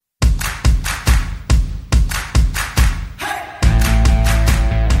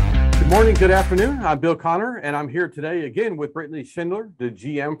morning, good afternoon. I'm Bill Connor, and I'm here today again with Brittany Schindler, the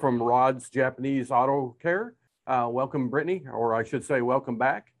GM from Rod's Japanese Auto Care. Welcome, Brittany, or I should say welcome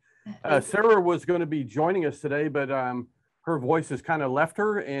back. Sarah was going to be joining us today, but her voice has kind of left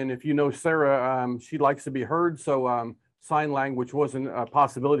her. And if you know Sarah, she likes to be heard. So sign language wasn't a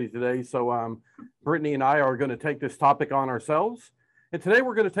possibility today. So Brittany and I are going to take this topic on ourselves. And today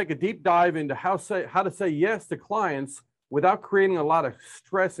we're going to take a deep dive into how to say yes to clients without creating a lot of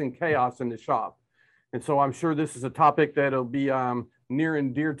stress and chaos in the shop. And so I'm sure this is a topic that'll be near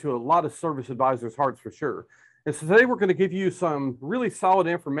and dear to a lot of service advisors' hearts for sure. And so today we're going to give you some really solid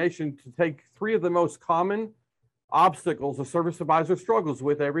information to take 3 of the most common obstacles a service advisor struggles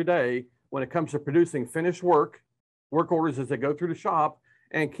with every day when it comes to producing finished work orders as they go through the shop,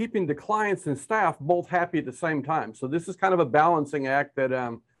 and keeping the clients and staff both happy at the same time. So this is kind of a balancing act that,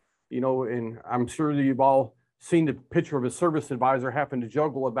 and I'm sure that you've all seen the picture of a service advisor having to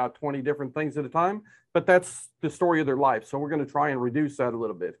juggle about 20 different things at a time, but that's the story of their life. So we're going to try and reduce that a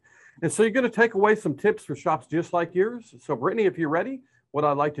little bit. And so you're going to take away some tips for shops just like yours. So Brittany, if you're ready, what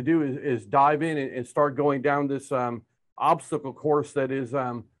I'd like to do is dive in and start going down this obstacle course that is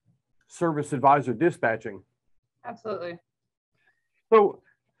service advisor dispatching. Absolutely. So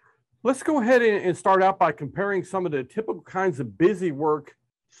let's go ahead and start out by comparing some of the typical kinds of busy work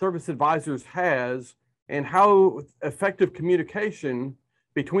service advisors has and how effective communication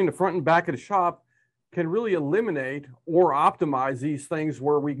between the front and back of the shop can really eliminate or optimize these things,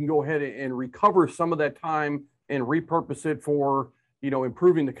 where we can go ahead and recover some of that time and repurpose it for,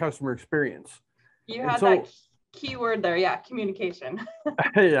 improving the customer experience. You had that key word there. Yeah. Communication.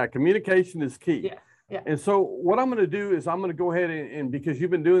 Yeah. Communication is key. Yeah. Yeah. And so what I'm going to do is I'm going to go ahead and because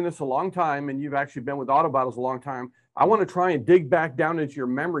you've been doing this a long time and you've actually been with Auto Battles a long time, I want to try and dig back down into your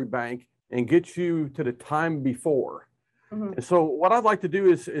memory bank and get you to the time before. Mm-hmm. And so what I'd like to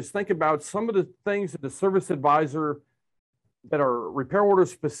do is think about some of the things that the service advisor that are repair order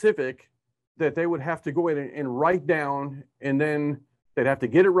specific that they would have to go in and write down, and then they'd have to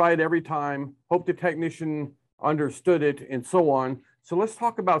get it right every time, hope the technician understood it, and so on. So let's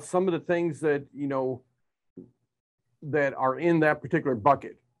talk about some of the things that, that are in that particular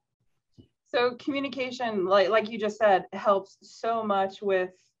bucket. So communication, like you just said, helps so much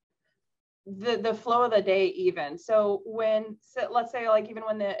with the flow of the day even. So let's say like even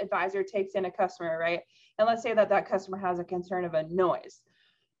when the advisor takes in a customer, right? And let's say that customer has a concern of a noise.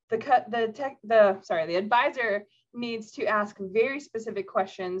 The advisor needs to ask very specific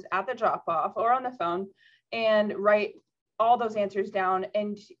questions at the drop off or on the phone and write all those answers down,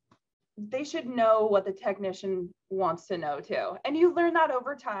 and they should know what the technician wants to know too. And you learn that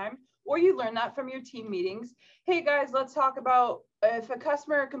over time, or you learn that from your team meetings. Hey guys, let's talk about if a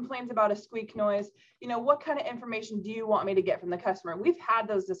customer complains about a squeak noise, what kind of information do you want me to get from the customer? We've had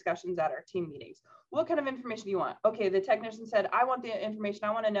those discussions at our team meetings. What kind of information do you want? Okay, the technician said, I want the information.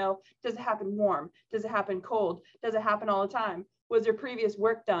 I want to know, does it happen warm? Does it happen cold? Does it happen all the time? Was there previous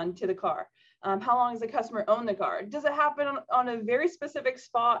work done to the car? How long has the customer owned the car? Does it happen on a very specific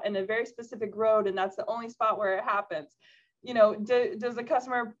spot and a very specific road, and that's the only spot where it happens? Does the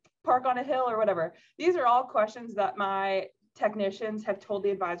customer park on a hill or whatever? These are all questions that my technicians have told the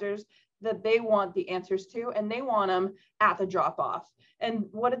advisors that they want the answers to, and they want them at the drop off. And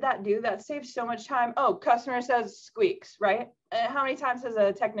what did that do? That saves so much time. Oh, customer says squeaks, right? And how many times has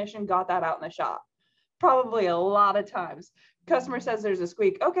a technician got that out in the shop? Probably a lot of times. Customer says there's a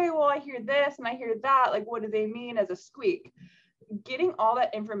squeak. Okay, well, I hear this and I hear that. Like, what do they mean as a squeak? Getting all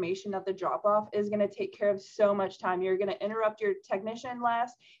that information at the drop off is going to take care of so much time. You're going to interrupt your technician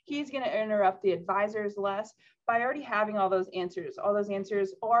less. He's going to interrupt the advisors less by already having all those answers. All those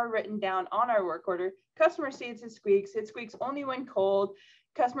answers are written down on our work order. Customer sees it squeaks. It squeaks only when cold.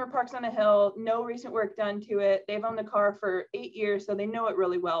 Customer parks on a hill. No recent work done to it. They've owned the car for 8 years, so they know it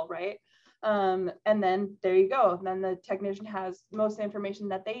really well, right? And then there you go. Then the technician has most of the information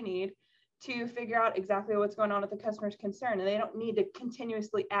that they need to figure out exactly what's going on with the customer's concern. And they don't need to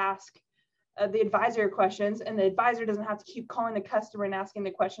continuously ask the advisor questions, and the advisor doesn't have to keep calling the customer and asking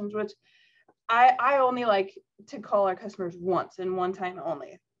the questions, which I only like to call our customers once and one time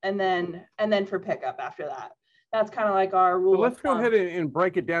only. And then for pickup after that. That's kind of like our rule. So let's go ahead and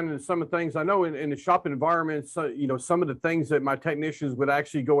break it down into some of the things. I know in the shop environment, so, some of the things that my technicians would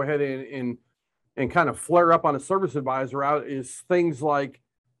actually go ahead and kind of flare up on a service advisor out is things like,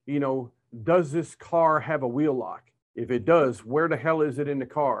 does this car have a wheel lock? If it does, where the hell is it in the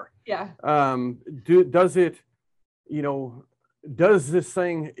car? Yeah. Does it, does this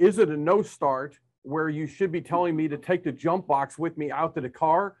thing, is it a no start where you should be telling me to take the jump box with me out to the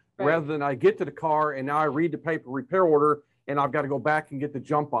car? Right. Rather than I get to the car and now I read the paper repair order and I've got to go back and get the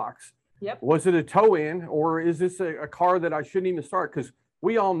jump box. Yep. Was it a tow in, or is this a car that I shouldn't even start? Because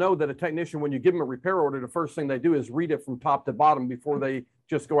we all know that a technician, when you give them a repair order, the first thing they do is read it from top to bottom before they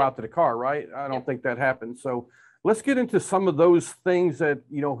just go out to the car, right? I don't think that happens. So let's get into some of those things that,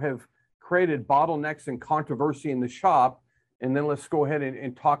 you know, have created bottlenecks and controversy in the shop. And then let's go ahead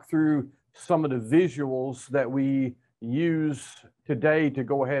and talk through some of the visuals that we use today to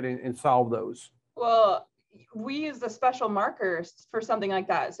go ahead and solve those. Well, we use the special markers for something like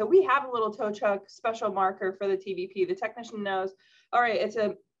that. So we have a little tow truck special marker for the TVP. The technician knows, all right,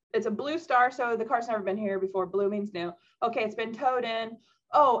 it's a blue star, so the car's never been here before. Blue means new. Okay, it's been towed in.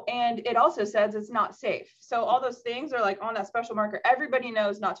 Oh, and it also says it's not safe. So all those things are like on that special marker. Everybody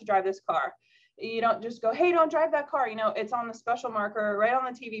knows not to drive this car. You don't just go, hey, don't drive that car. You know, it's on the special marker right on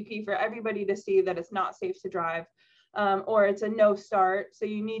the TVP for everybody to see that it's not safe to drive. Or it's a no start. So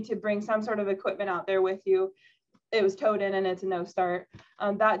you need to bring some sort of equipment out there with you. It was towed in and it's a no start.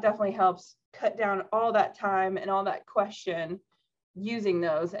 That definitely helps cut down all that time and all that question using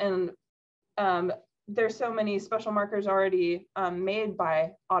those. And there's so many special markers already made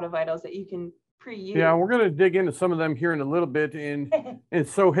by AutoVitals that you can pre-use. Yeah, we're going to dig into some of them here in a little bit. And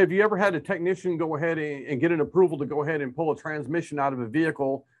so have you ever had a technician go ahead and get an approval to go ahead and pull a transmission out of a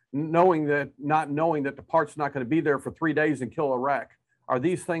vehicle, not knowing that the part's not going to be there for 3 days and kill a wreck? Are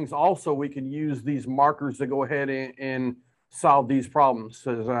these things also we can use these markers to go ahead and solve these problems?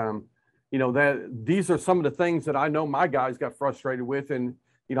 As, you know, that these are some of the things that I know my guys got frustrated with. And,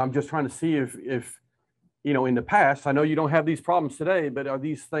 you know, I'm just trying to see if, you know, in the past, I know you don't have these problems today, but are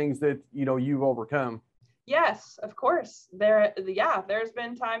these things that, you know, you've overcome? Yes, of course. There's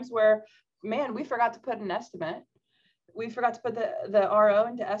been times where, man, we forgot to put an estimate. We forgot to put the RO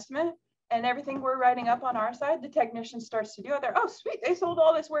into estimate, and everything we're writing up on our side, the technician starts to do it. They're, oh, sweet, they sold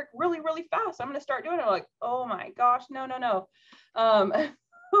all this work really, really fast. I'm going to start doing it. I'm like, oh my gosh, no.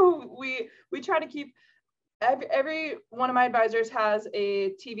 We try to keep every one of my advisors has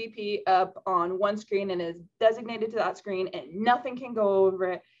a TVP up on one screen and is designated to that screen, and nothing can go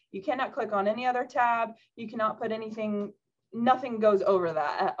over it. You cannot click on any other tab. You cannot put anything, nothing goes over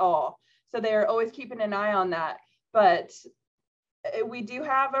that at all. So they're always keeping an eye on that. But we do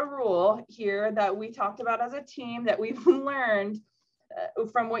have a rule here that we talked about as a team that we've learned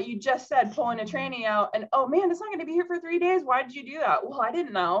from what you just said, pulling a tranny out and, oh man, it's not going to be here for 3 days. Why did you do that? Well, I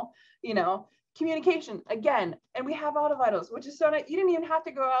didn't know, you know. Communication again, and we have AutoVitals, which is so nice. You didn't even have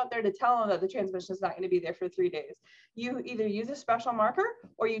to go out there to tell them that the transmission is not going to be there for 3 days. You either use a special marker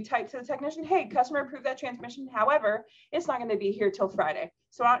or you type to the technician, hey, customer approved that transmission. However, it's not going to be here till Friday.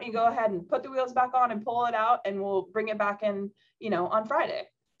 So why don't you go ahead and put the wheels back on and pull it out, and we'll bring it back in, you know, on Friday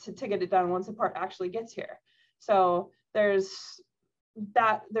to get it done once the part actually gets here. So there's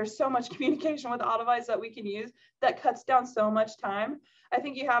so much communication with AutoVitals that we can use that cuts down so much time. I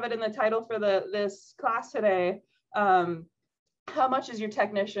think you have it in the title for this class today. How much is your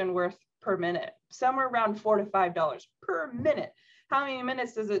technician worth per minute? Somewhere around $4 to $5 per minute. How many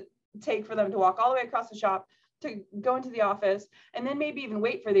minutes does it take for them to walk all the way across the shop to go into the office, and then maybe even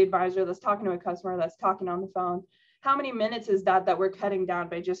wait for the advisor that's talking to a customer that's talking on the phone? How many minutes is that we're cutting down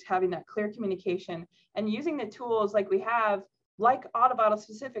by just having that clear communication and using the tools like we have, like AutoVitals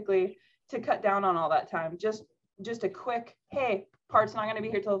specifically, to cut down on all that time? Just a quick, hey, part's not going to be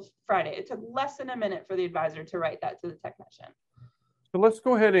here till Friday. It took less than a minute for the advisor to write that to the technician. So let's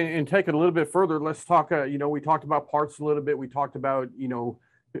go ahead and take it a little bit further. Let's talk, you know, we talked about parts a little bit. We talked about, you know,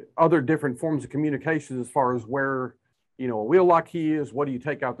 other different forms of communication as far as where, you know, a wheel lock key is, what do you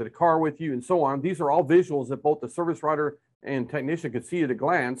take out to the car with you, and so on. These are all visuals that both the service writer and technician could see at a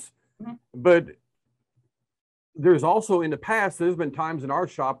glance. Mm-hmm. But there's also, in the past, there's been times in our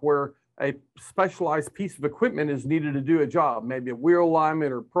shop where a specialized piece of equipment is needed to do a job, maybe a wheel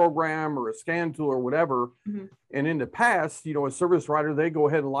alignment or program or a scan tool or whatever. Mm-hmm. And in the past, you know, a service writer, they go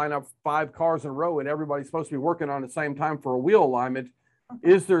ahead and line up 5 cars in a row and everybody's supposed to be working on at the same time for a wheel alignment. Mm-hmm.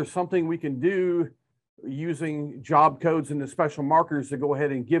 Is there something we can do using job codes and the special markers to go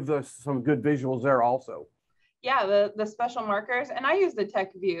ahead and give us some good visuals there also? Yeah, the special markers, and I use the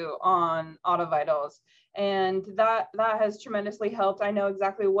tech view on AutoVitals, and that has tremendously helped. I know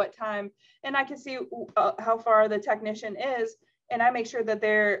exactly what time, and I can see how far the technician is, and I make sure that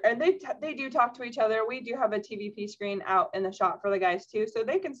they do talk to each other. We do have a TVP screen out in the shop for the guys too, so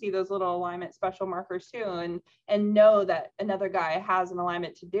they can see those little alignment special markers too, and know that another guy has an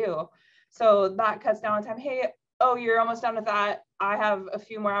alignment to do. So that cuts down on time. Hey, oh, you're almost done with that. I have a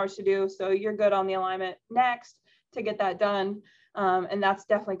few more hours to do, so you're good on the alignment next to get that done. And that's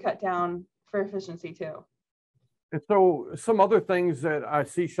definitely cut down for efficiency too. And so some other things that I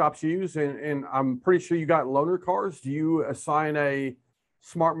see shops use, and I'm pretty sure you got loaner cars. Do you assign a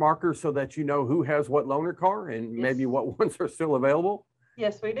smart markers so that you know who has what loaner car and maybe what ones are still available?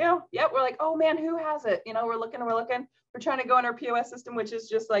 Yes, we do. Yep. We're like, oh man, who has it? You know, we're looking. We're trying to go in our POS system, which is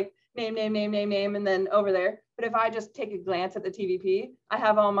just like name, and then over there. But if I just take a glance at the TVP, I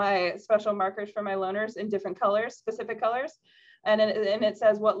have all my special markers for my loaners in different colors, specific colors. And it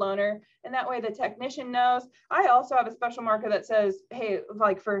says what loaner. And that way the technician knows. I also have a special marker that says, hey,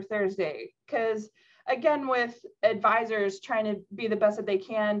 like for Thursday, because again, with advisors trying to be the best that they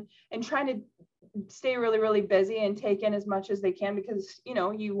can and trying to stay really, really busy and take in as much as they can because, you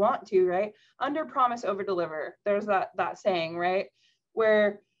know, you want to, right? Under promise, over deliver. There's that saying, right?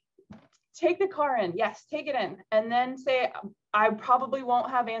 Where take the car in. Yes, take it in. And then say, I probably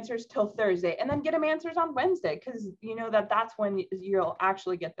won't have answers till Thursday, and then get them answers on Wednesday. Cause you know that's when you'll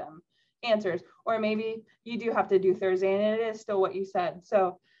actually get them answers. Or maybe you do have to do Thursday and it is still what you said.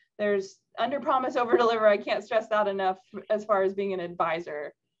 So there's under promise, over deliver. I can't stress that enough as far as being an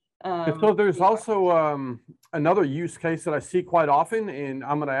advisor. And so there's also another use case that I see quite often, and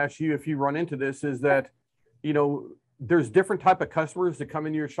I'm going to ask you if you run into this, is that, you know, there's different type of customers that come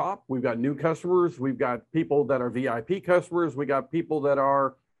into your shop. We've got new customers. We've got people that are VIP customers. We got people that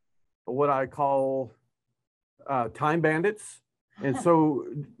are what I call time bandits. And so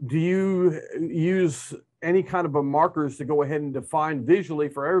do you use any kind of a markers to go ahead and define visually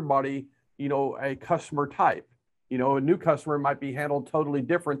for everybody, you know, a customer type? You know, a new customer might be handled totally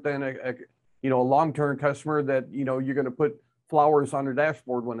different than a long-term customer that, you know, you're going to put flowers on their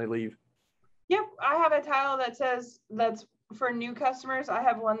dashboard when they leave. Yep. I have a tile that says that's for new customers. I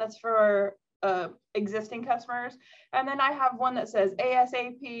have one that's for existing customers. And then I have one that says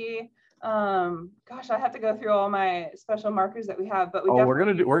ASAP. Gosh, I have to go through all my special markers that we have, but we're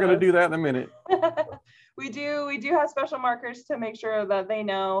gonna do that in a minute. We do have special markers to make sure that they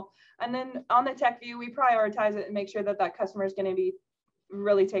know. And then on the tech view, we prioritize it and make sure that that customer is going to be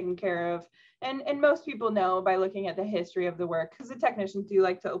really taken care of. And most people know by looking at the history of the work, because the technicians do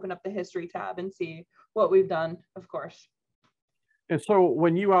like to open up the history tab and see what we've done, of course. And so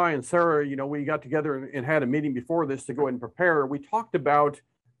when you, I, and Sarah, you know, we got together and had a meeting before this to go ahead and prepare, we talked about,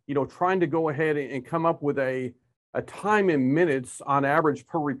 you know, trying to go ahead and come up with a time in minutes on average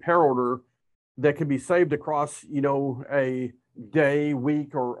per repair order that can be saved across, you know, a day,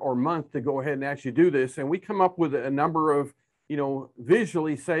 week, or month to go ahead and actually do this. And we come up with a number of, you know,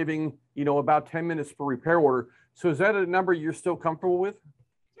 visually saving, you know, about 10 minutes per repair order. So is that a number you're still comfortable with?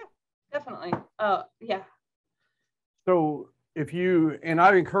 Yeah, definitely. Yeah. So if you, and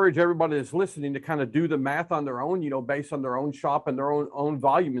I encourage everybody that's listening to kind of do the math on their own, you know, based on their own shop and their own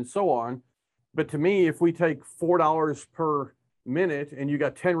volume and so on. But to me, if we take $4 per minute and you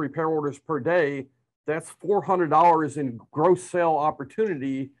got 10 repair orders per day, that's $400 in gross sale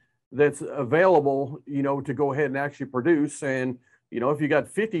opportunity that's available, you know, to go ahead and actually produce. And, you know, if you got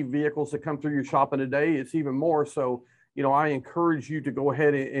 50 vehicles that come through your shop in a day, it's even more. So, you know, I encourage you to go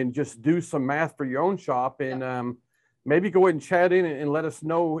ahead and just do some math for your own shop and maybe go ahead and chat in and let us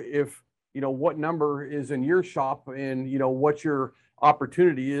know if, you know, what number is in your shop and, you know, what your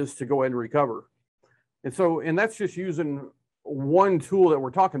opportunity is to go ahead and recover. And so, and that's just using one tool that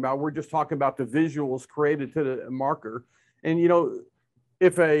we're talking about. We're just talking about the visuals created to the marker. And, you know,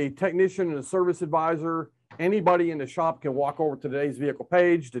 if a technician and a service advisor, anybody in the shop can walk over to today's vehicle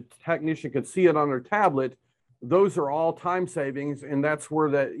page, the technician can see it on their tablet. Those are all time savings. And that's where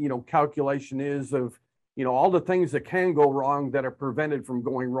that, you know, calculation is of, you know, all the things that can go wrong that are prevented from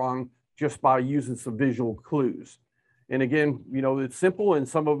going wrong just by using some visual clues. And again, you know, it's simple and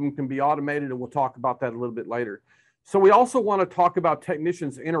some of them can be automated, and we'll talk about that a little bit later. So we also want to talk about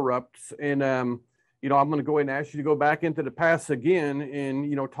technicians interrupts. And, you know, I'm going to go ahead and ask you to go back into the past again and,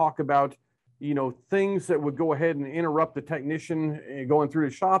 you know, talk about, you know, things that would go ahead and interrupt the technician going through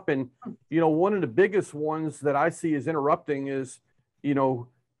the shop. And, you know, one of the biggest ones that I see is interrupting is, you know,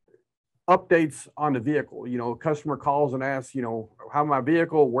 updates on the vehicle. You know, a customer calls and asks, you know, how my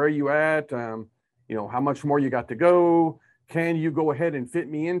vehicle, where are you at? You know, how much more you got to go? Can you go ahead and fit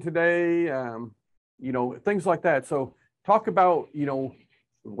me in today? You know, things like that. So talk about, you know,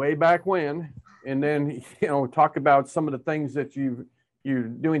 way back when, and then, you know, talk about some of the things that you're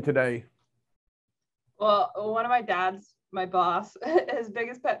doing today. Well, one of my dad's, my boss, his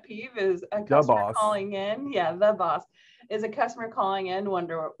biggest pet peeve is a customer calling in. Yeah, the boss is a customer calling in,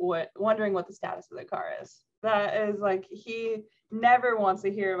 wondering what the status of the car is. That is like, he never wants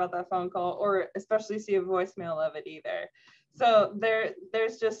to hear about that phone call or especially see a voicemail of it either. So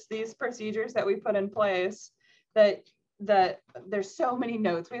there's just these procedures that we put in place that there's so many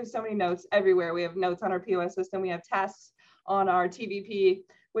notes. We have so many notes everywhere. We have notes on our POS system. We have tasks on our TVP,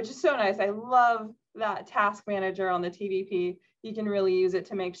 which is so nice. I love that task manager on the TVP you can really use it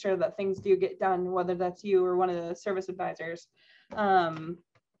to make sure that things do get done, whether that's you or one of the service advisors.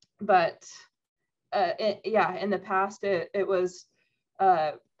 But yeah, in the past, it was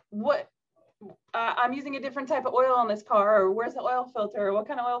I'm using a different type of oil on this car, or where's the oil filter? What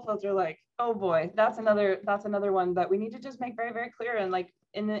kind of oil filter? Like, oh boy, that's another one that we need to just make very, very clear, and like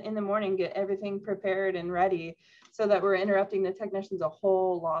in the morning, get everything prepared and ready so that we're interrupting the technicians a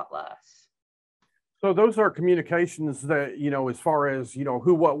whole lot less. So those are communications that, as far as,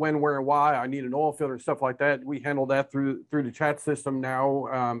 who, what, when, where, and why, I need an oil filter, stuff like that. We handle that through the chat system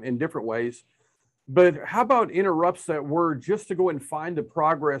now in different ways. But how about interrupts that were just to go and find the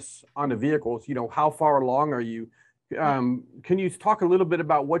progress on the vehicles? How far along are you? Can you talk a little bit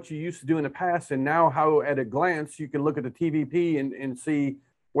about what you used to do in the past and now how at a glance you can look at the TVP and see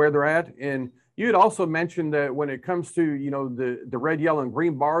where they're at? And you had also mentioned that when it comes to, the red, yellow, and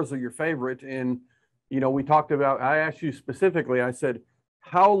green bars are your favorite. And we talked about, I asked you specifically, I said,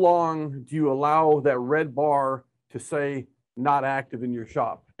 how long do you allow that red bar to say not active in your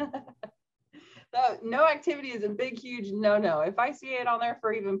shop? No activity is a big, huge no. If I see it on there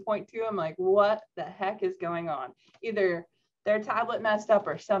for even 0.2, I'm like, what the heck is going on? Either their tablet messed up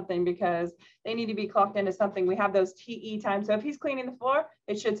or something, because they need to be clocked into something. We have those TE times. So if he's cleaning the floor,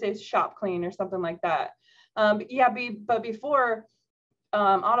 it should say shop clean or something like that. But before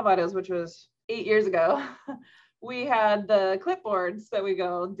Auto Vitals, which was 8 years ago, we had the clipboards that we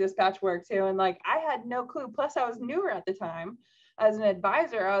go dispatch work to. And like, I had no clue. Plus I was newer at the time. As an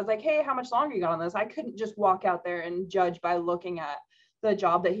advisor, I was like, hey, how much longer you got on this? I couldn't just walk out there and judge by looking at the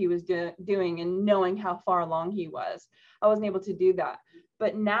job that he was doing and knowing how far along he was. I wasn't able to do that.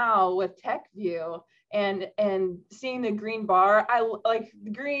 But now with TechView and seeing the green bar, I like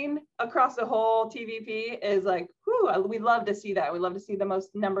the green across the whole TVP is like, whoo, we love to see that. We love to see the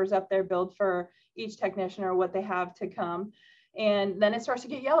most numbers up there build for each technician or what they have to come. And then it starts to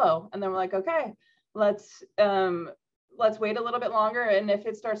get yellow. And then we're like, okay, let's wait a little bit longer. And if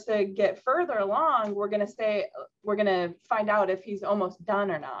it starts to get further along, we're going to find out if he's almost done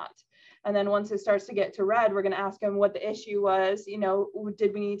or not. And then once it starts to get to red, we're going to ask him what the issue was.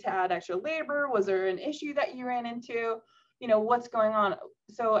 Did we need to add extra labor? Was there an issue that you ran into? What's going on?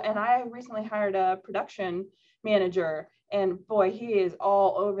 So, and I recently hired a production manager, and boy, he is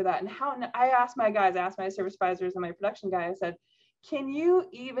all over that. And I asked my service advisors and my production guy, I said, can you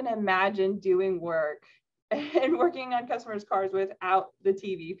even imagine doing work and working on customers' cars without the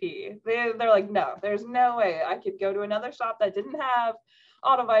TVP? They're like, no, there's no way I could go to another shop that didn't have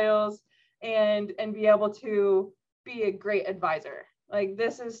Auto Vitals and be able to be a great advisor. Like,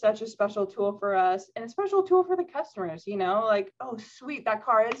 this is such a special tool for us and a special tool for the customers, like, oh, sweet, that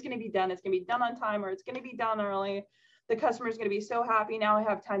car is going to be done. It's going to be done on time, or it's going to be done early. The customer is going to be so happy. Now I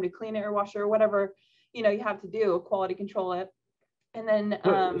have time to clean it or wash it or whatever, you have to do, quality control it. And then,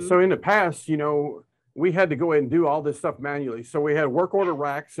 so in the past, we had to go ahead and do all this stuff manually. So we had work order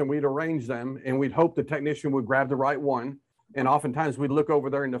racks and we'd arrange them and we'd hope the technician would grab the right one. And oftentimes we'd look over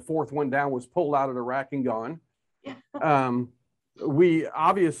there and the fourth one down was pulled out of the rack and gone. We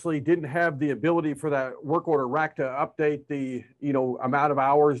obviously didn't have the ability for that work order rack to update the, amount of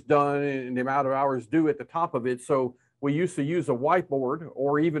hours done and the amount of hours due at the top of it. So we used to use a whiteboard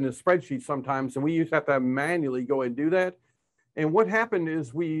or even a spreadsheet sometimes, and we used to have to manually go and do that. And what happened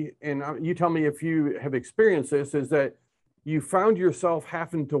is you tell me if you have experienced this, is that you found yourself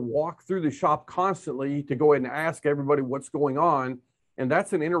having to walk through the shop constantly to go ahead and ask everybody what's going on. And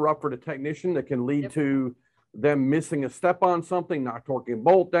that's an interrupt for the technician that can lead to them missing a step on something, not torquing a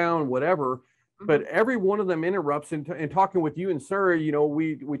bolt down, whatever. Mm-hmm. But every one of them interrupts. And talking with you and Sarah,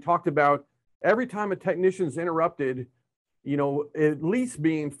 we talked about every time a technician's interrupted, at least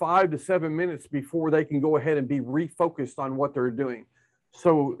being 5 to 7 minutes before they can go ahead and be refocused on what they're doing.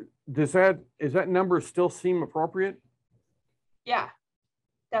 So is that number still seem appropriate? Yeah,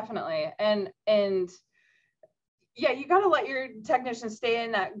 definitely. And yeah, you got to let your technicians stay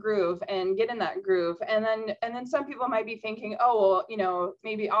in that groove and get in that groove. And then some people might be thinking, oh, well,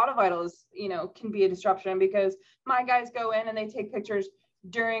 maybe Auto Vitals, can be a disruption because my guys go in and they take pictures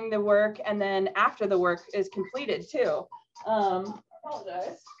during the work and then after the work is completed too.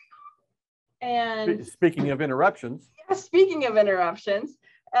 Apologize. And speaking of interruptions. Yeah, speaking of interruptions,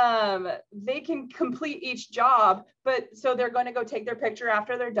 they can complete each job, but so they're going to go take their picture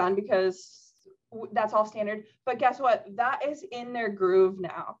after they're done because that's all standard. But guess what? That is in their groove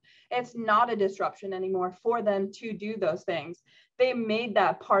now. It's not a disruption anymore for them to do those things. They made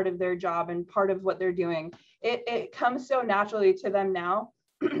that part of their job and part of what they're doing. It comes so naturally to them now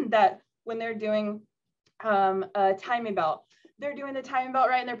that when they're doing a timing belt, they're doing the timing belt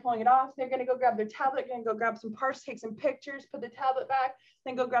right and they're pulling it off, they're going to go grab their tablet, going to go grab some parts, take some pictures, put the tablet back,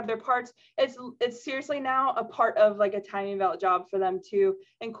 then go grab their parts. It's seriously now a part of like a timing belt job for them to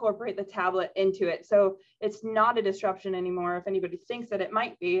incorporate the tablet into it. So it's not a disruption anymore if anybody thinks that it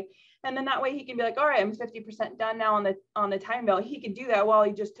might be. And then that way he can be like, all right, I'm 50% done now on the timing belt. He could do that while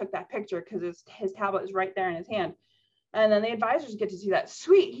he just took that picture because his tablet is right there in his hand. And then the advisors get to see that.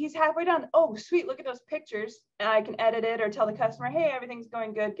 Sweet, he's halfway done. Oh, sweet, look at those pictures. And I can edit it or tell the customer, hey, everything's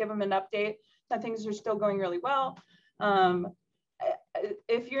going good. Give them an update that things are still going really well.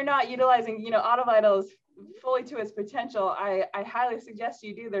 If you're not utilizing, AutoVitals fully to its potential, I highly suggest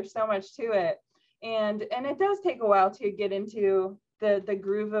you do. There's so much to it. And it does take a while to get into the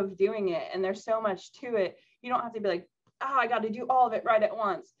groove of doing it. And there's so much to it. You don't have to be like, I got to do all of it right at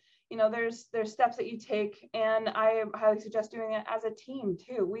once. There's steps that you take, and I highly suggest doing it as a team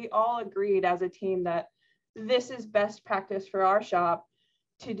too. We all agreed as a team that this is best practice for our shop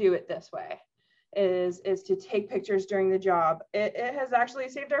to do it this way, is to take pictures during the job. It has actually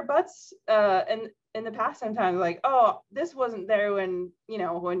saved our butts in the past sometimes, like, oh, this wasn't there when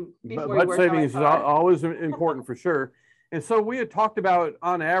before butt savings is always important for sure. And so we had talked about,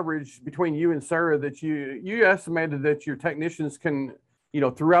 on average, between you and Sarah, that you estimated that your technicians can,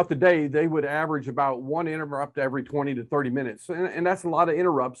 throughout the day, they would average about one interrupt every 20 to 30 minutes. And that's a lot of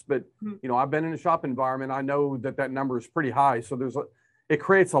interrupts, but, I've been in a shop environment. I know that number is pretty high. So it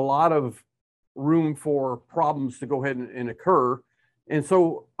creates a lot of room for problems to go ahead and occur. And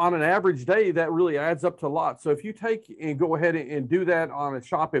so on an average day, that really adds up to a lot. So if you take and go ahead and do that on a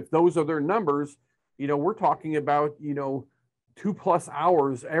shop, if those are their numbers, we're talking about, 2+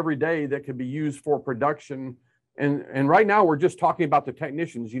 hours every day that could be used for production. And right now we're just talking about the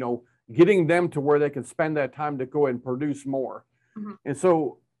technicians, getting them to where they can spend that time to go ahead and produce more. Mm-hmm. And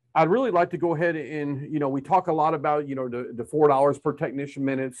so I'd really like to go ahead and, we talk a lot about, the $4 per technician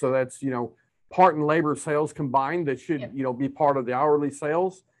minute. So that's, part and labor sales combined that should, be part of the hourly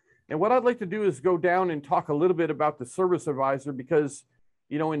sales. And what I'd like to do is go down and talk a little bit about the service advisor, because,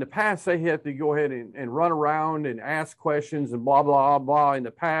 in the past, they had to go ahead and run around and ask questions and blah, blah, blah in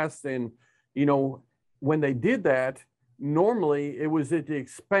the past. And, when they did that, normally it was at the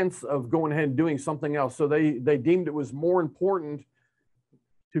expense of going ahead and doing something else. So they deemed it was more important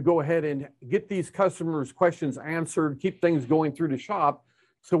to go ahead and get these customers' questions answered, keep things going through the shop.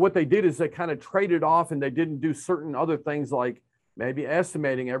 So what they did is they kind of traded off, and they didn't do certain other things, like maybe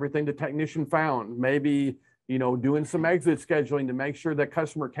estimating everything the technician found, maybe, doing some exit scheduling to make sure that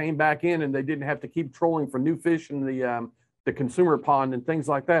customer came back in and they didn't have to keep trolling for new fish in the consumer pond and things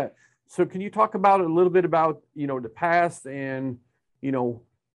like that. So can you talk about a little bit about, the past and,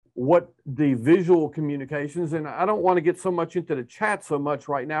 what the visual communications, and I don't want to get so much into the chat so much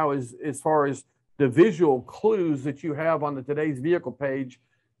right now as far as the visual clues that you have on the Today's Vehicle page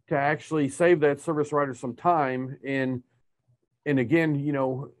to actually save that service writer some time. And again,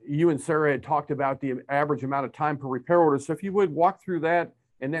 you and Sarah had talked about the average amount of time per repair order. So if you would walk through that,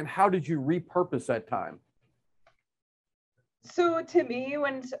 and then how did you repurpose that time? So to me,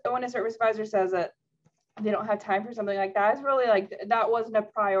 when a service advisor says that they don't have time for something like that, it's really like that wasn't a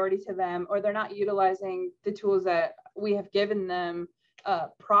priority to them, or they're not utilizing the tools that we have given them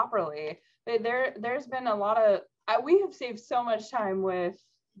properly. There's been a lot of, we have saved so much time with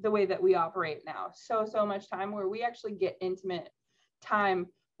the way that we operate now. So much time where we actually get intimate time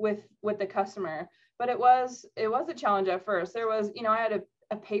with the customer. But it was a challenge at first. There was, I had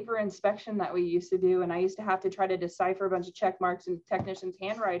a paper inspection that we used to do, and I used to have to try to decipher a bunch of check marks in technicians'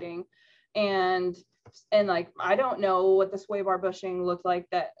 handwriting, and like, I don't know what the sway bar bushing looked like,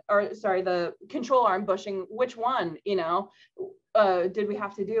 the control arm bushing, which one, did we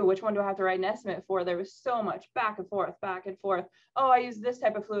have to do, which one do I have to write an estimate for? There was so much back and forth. Oh, I use this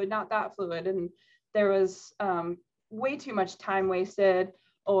type of fluid, not that fluid. And there was way too much time wasted,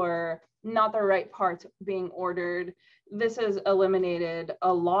 or not the right parts being ordered. This has eliminated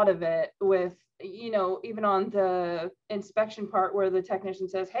a lot of it with, even on the inspection part where the technician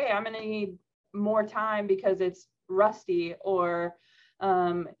says, hey, I'm going to need more time because it's rusty, or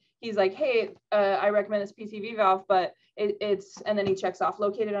he's like, hey, I recommend this PCV valve, but it's, and then he checks off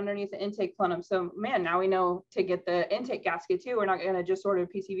located underneath the intake plenum. So man, now we know to get the intake gasket too. We're not going to just order a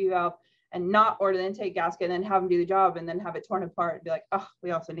PCV valve and not order the intake gasket and then have them do the job and then have it torn apart and be like, oh,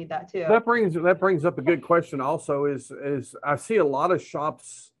 we also need that too. That brings up a good question also, is I see a lot of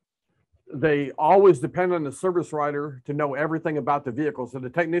shops, they always depend on the service writer to know everything about the vehicle. So the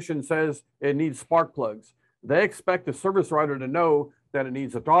technician says it needs spark plugs. They expect the service writer to know that it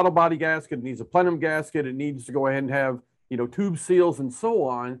needs a throttle body gasket, it needs a plenum gasket, it needs to go ahead and have, tube seals and so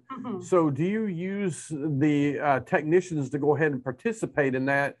on. Mhm. So do you use the technicians to go ahead and participate in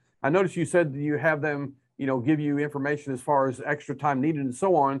that? I noticed you said that you have them, give you information as far as extra time needed and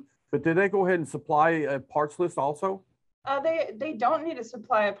so on, but did they go ahead and supply a parts list also? They don't need to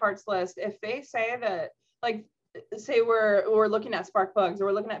supply a parts list if they say that, like, say we're looking at spark plugs or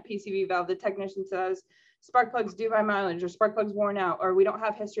we're looking at PCV valve. The technician says spark plugs due by mileage or spark plugs worn out or we don't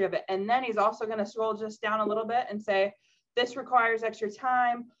have history of it, and then he's also going to scroll just down a little bit and say this requires extra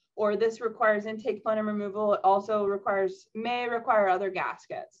time or this requires intake plenum removal. It also may require other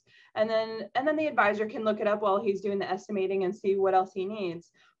gaskets. And then the advisor can look it up while he's doing the estimating and see what else he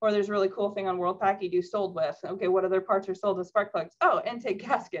needs. Or there's a really cool thing on Worldpac you do sold with. Okay, what other parts are sold with spark plugs? Oh, intake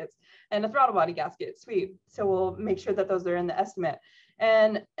gaskets and a throttle body gasket. Sweet. So we'll make sure that those are in the estimate.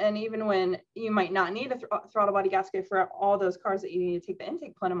 And even when you might not need a throttle body gasket for all those cars that you need to take the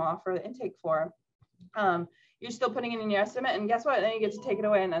intake plenum off or the intake for, you're still putting it in your estimate. And guess what? Then you get to take it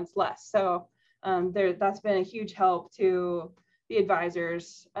away and then it's less. So that's been a huge help to the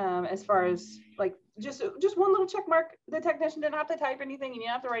advisors as far as like just one little check mark. The technician didn't have to type anything. You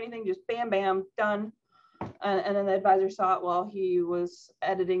didn't have to write anything. Just bam, bam, done. And then the advisor saw it while he was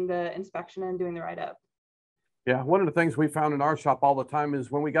editing the inspection and doing the write-up. Yeah, one of the things we found in our shop all the time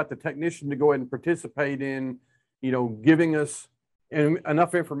is when we got the technician to go ahead and participate in, giving us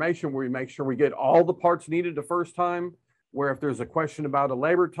enough information where we make sure we get all the parts needed the first time, where if there's a question about a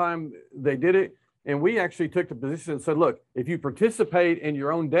labor time, they did it. And we actually took the position and said, look, if you participate in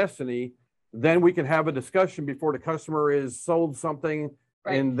your own destiny, then we can have a discussion before the customer is sold something,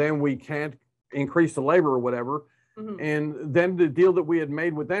 right, and then we can't increase the labor or whatever. Mm-hmm. And then the deal that we had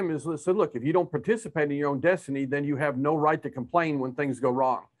made with them is, said, look, if you don't participate in your own destiny, then you have no right to complain when things go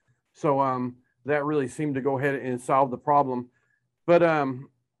wrong. So that really seemed to go ahead and solve the problem. But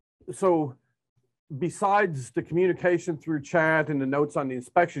so besides the communication through chat and the notes on the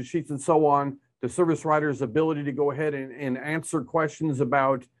inspection sheets and so on, the service writer's ability to go ahead and answer questions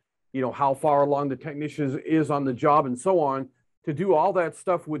about, how far along the technician is on the job and so on, to do all that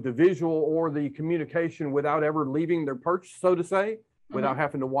stuff with the visual or the communication without ever leaving their perch, so to say, without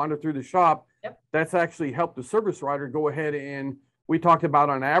having to wander through the shop. Yep. That's actually helped the service writer go ahead and we talked about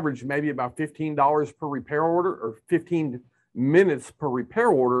on average, maybe about $15 per repair order or 15 minutes per repair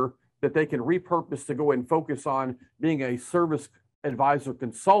order that they can repurpose to go and focus on being a service advisor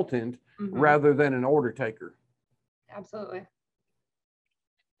consultant rather than an order taker. Absolutely.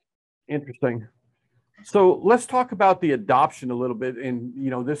 Interesting. So let's talk about the adoption a little bit. And,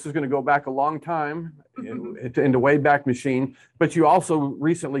 this is going to go back a long time in the Wayback Machine, but you also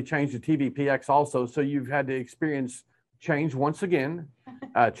recently changed the TVPX also. So you've had to experience change once again,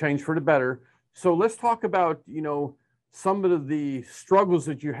 change for the better. So let's talk about, some of the struggles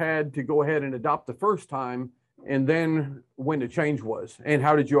that you had to go ahead and adopt the first time, and then when the change was, and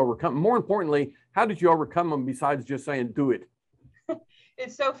how did you overcome? More importantly, how did you overcome them besides just saying, do it?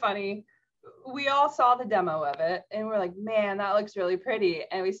 It's so funny. We all saw the demo of it and we're like, man, that looks really pretty.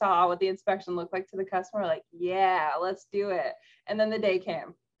 And we saw what the inspection looked like to the customer. Like, yeah, let's do it. And then the day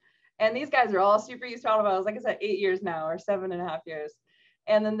came. And these guys are all super used to automobiles. Like I said, 8 years now or 7.5 years.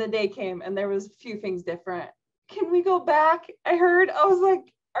 And then the day came and there was a few things different. Can we go back? I was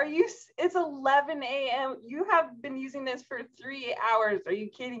like, it's 11 a.m. You have been using this for 3 hours. Are you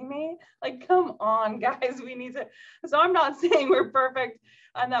kidding me? Like, come on, guys, we need to. So I'm not saying we're perfect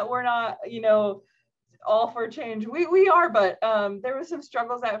and that we're not, all for change. We are, but there was some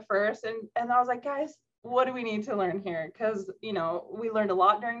struggles at first. And I was like, guys, what do we need to learn here? Because, we learned a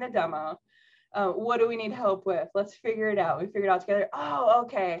lot during the demo. What do we need help with? Let's figure it out. We figured it out together. Oh,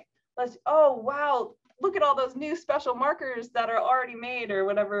 okay. Oh, wow. Look at all those new special markers that are already made or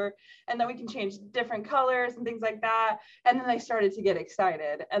whatever. And then we can change different colors and things like that. And then they started to get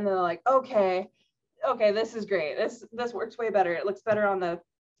excited. And they're like, okay, this is great. This works way better. It looks better on the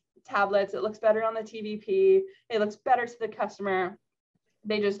tablets. It looks better on the TVP. It looks better to the customer.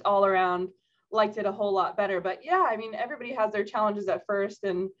 They just all around liked it a whole lot better. But yeah, I mean, everybody has their challenges at first.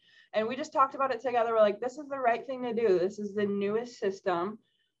 And we just talked about it together. We're like, this is the right thing to do. This is the newest system.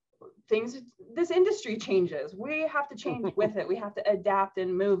 This industry changes. We have to change with it. We have to adapt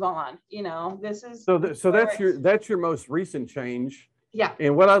and move on. This is so that's your most recent change. Yeah.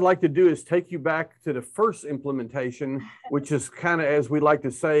 And what I'd like to do is take you back to the first implementation, which is kind of, as we like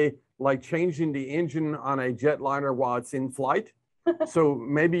to say, like changing the engine on a jetliner while it's in flight. So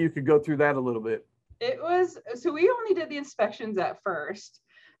maybe you could go through that a little bit. So we only did the inspections at first,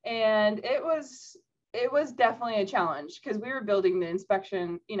 and it was definitely a challenge because we were building the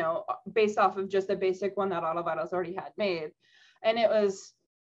inspection, based off of just a basic one that Auto Vitals already had made. And it was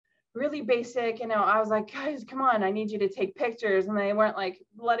really basic. You know, I was like, guys, come on, I need you to take pictures. And they weren't like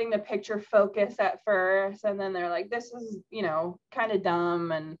letting the picture focus at first. And then they're like, this is, you know, kind of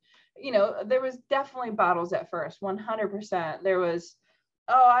dumb. And, you know, there was definitely battles at first, 100%. There was,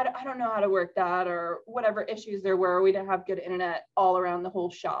 oh, I don't know how to work that, or whatever issues there were. We didn't have good internet all around the whole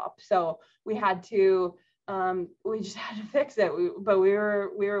shop. So we had to, we just had to fix it. But we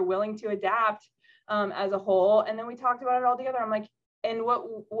were willing to adapt as a whole. And then we talked about it all together. I'm like, and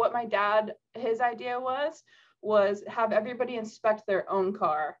what my dad, his idea was have everybody inspect their own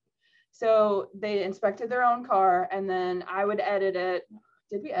car. So they inspected their own car, and then I would edit it.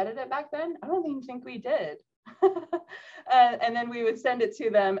 Did we edit it back then? I don't even think we did. And then we would send it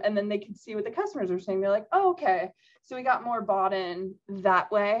to them, and then they could see what the customers were saying. They're like, oh, okay. So we got more bought in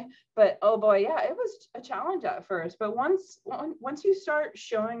that way. But oh boy, yeah, it was a challenge at first. But once you start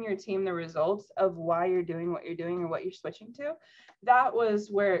showing your team the results of why you're doing what you're doing or what you're switching to, that was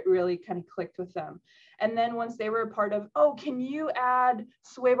where it really kind of clicked with them. And then once they were a part of, oh, can you add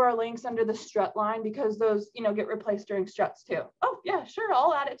sway bar links under the strut line, because those, you know, get replaced during struts too. Oh yeah, sure,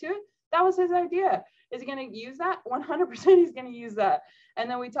 I'll add it to it. That was his idea. Is he going to use that? 100% he's going to use that. And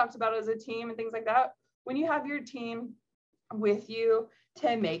then we talked about it as a team and things like that. When you have your team with you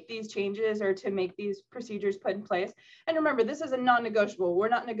to make these changes or to make these procedures put in place. And remember, this is a non-negotiable. We're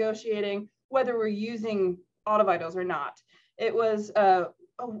not negotiating whether we're using AutoVitals or not. It was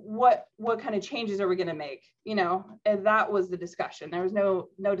what kind of changes are we going to make? You know, and that was the discussion. There was no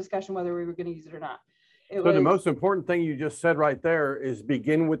discussion whether we were going to use it or not. So the most important thing you just said right there is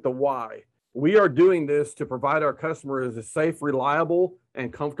begin with the why. We are doing this to provide our customers a safe, reliable,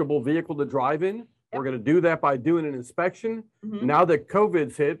 and comfortable vehicle to drive in. Yep. We're going to do that by doing an inspection. Mm-hmm. Now that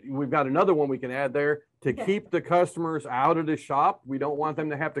COVID's hit, we've got another one we can add there to keep the customers out of the shop. We don't want them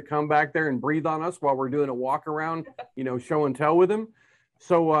to have to come back there and breathe on us while we're doing a walk around, you know, show and tell with them.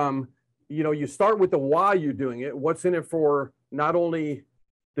 So, you know, you start with the why you're doing it. What's in it for not only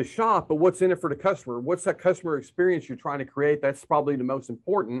the shop, but what's in it for the customer? What's that customer experience you're trying to create? That's probably the most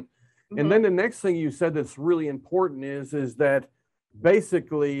important. Mm-hmm. And then the next thing you said that's really important is that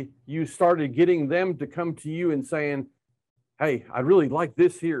basically you started getting them to come to you and saying, hey, I really like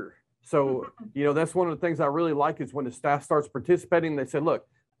this here. So, you know, that's one of the things I really like is when the staff starts participating, they say, look,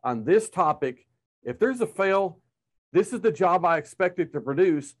 on this topic, if there's a fail, this is the job I expected to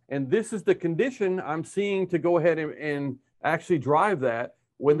produce, and this is the condition I'm seeing to go ahead and actually drive that.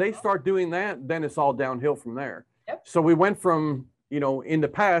 When they start doing that, then it's all downhill from there. Yep. So we went from, you know, in the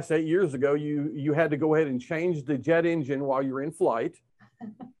past, 8 years ago, you had to go ahead and change the jet engine while you're in flight.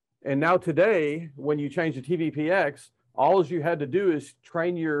 And now today, when you change the TVPX, all you had to do is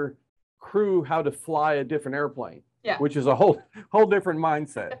train your crew how to fly a different airplane, which is a whole different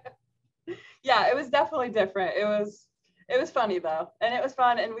mindset. Yeah, it was definitely different. It was funny though. And it was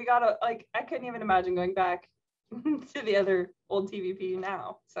fun. And we got I couldn't even imagine going back to the other old TVP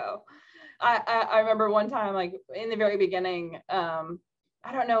now. So I remember one time, like in the very beginning,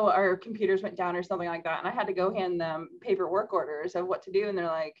 I don't know, our computers went down or something like that. And I had to go hand them paper work orders of what to do. And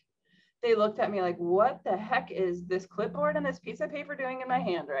they looked at me like, what the heck is this clipboard and this piece of paper doing in my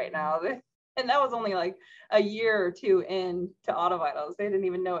hand right now? And that was only like a year or two into AutoVitals. They didn't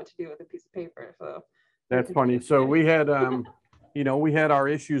even know what to do with a piece of paper. So that's funny. So we had, you know, we had our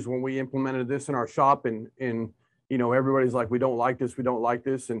issues when we implemented this in our shop, and you know, everybody's like, we don't like this, we don't like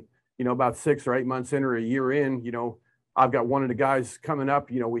this. And, you know, about 6 or 8 months in or a year in, you know, I've got one of the guys coming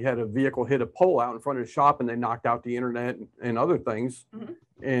up, you know, we had a vehicle hit a pole out in front of the shop and they knocked out the internet and other things. Mm-hmm.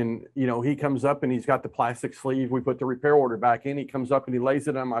 And, you know, he comes up and he's got the plastic sleeve. We put the repair order back in. He comes up and he lays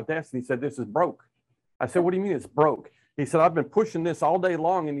it on my desk and he said, this is broke. I said, what do you mean it's broke? He said, I've been pushing this all day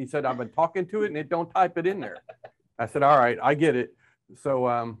long. And he said, I've been talking to it and it don't type it in there. I said, all right, I get it.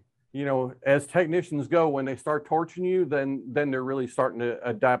 So, you know, as technicians go, when they start torching you, then they're really starting to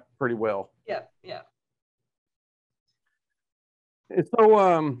adapt pretty well. Yeah. Yeah. And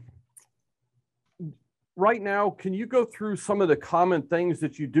so, right now, can you go through some of the common things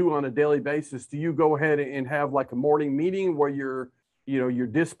that you do on a daily basis? Do you go ahead and have like a morning meeting where you're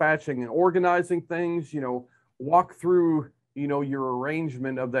dispatching and organizing things, you know, walk through, you know, your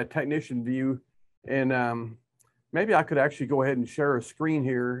arrangement of that technician view? And maybe I could actually go ahead and share a screen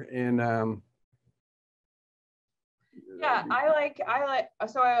here and yeah,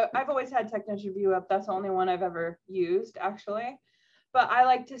 I've always had technician view up. That's the only one I've ever used actually. But I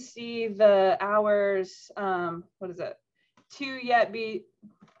like to see the hours, what is it? To yet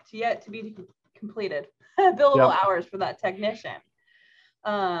to be completed, billable hours for that technician.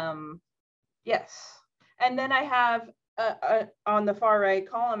 Yes. And then I have on the far right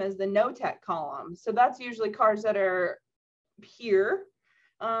column is the no tech column. So that's usually cars that are here.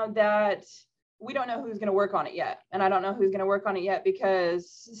 that we don't know who's going to work on it yet. And I don't know who's going to work on it yet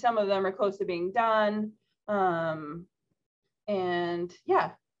because some of them are close to being done. And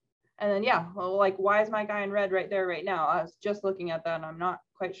yeah. And then, yeah, well, like, why is my guy in red right there right now? I was just looking at that and I'm not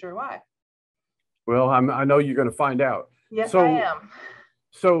quite sure why. Well, I know you're going to find out. Yes, I am.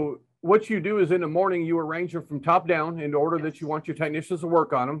 So what you do is in the morning, you arrange them from top down in order that you want your technicians to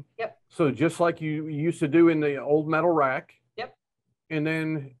work on them. Yep. So just like you used to do in the old metal rack. Yep. And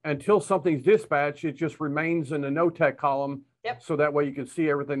then until something's dispatched, it just remains in the no tech column. Yep. So that way you can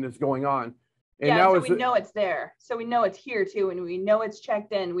see everything that's going on. And yeah, now so we know it's there. So we know it's here too. And we know it's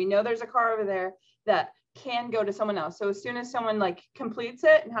checked in. We know there's a car over there that can go to someone else. So as soon as someone like completes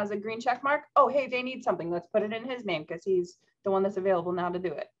it and has a green check mark, oh, hey, they need something. Let's put it in his name because he's the one that's available now to do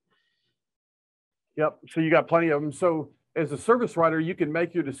it. Yep. So you got plenty of them. So as a service writer, you can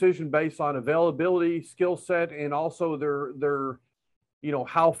make your decision based on availability, skill set, and also their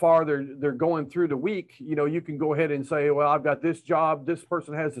how far they're going through the week. You can go ahead and say, well, I've got this job. This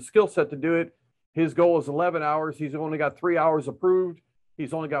person has the skill set to do it. His goal is 11 hours. He's only got 3 hours approved.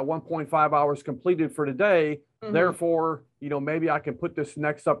 He's only got 1.5 hours completed for the day. Mm-hmm. Therefore, maybe I can put this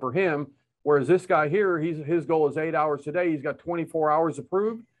next up for him. Whereas this guy here, his goal is 8 hours today. He's got 24 hours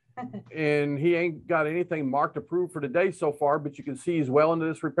approved and he ain't got anything marked approved for the day so far, but you can see he's well into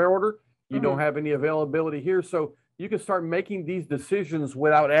this repair order. You don't have any availability here. So you can start making these decisions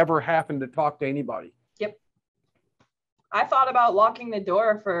without ever having to talk to anybody. Yep. I thought about locking the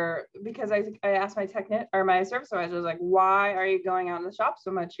door because I asked my service supervisor, I was like, why are you going out in the shop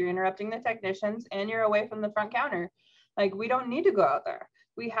so much? You're interrupting the technicians and you're away from the front counter. Like, we don't need to go out there.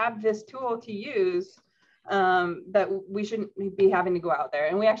 We have this tool to use that we shouldn't be having to go out there.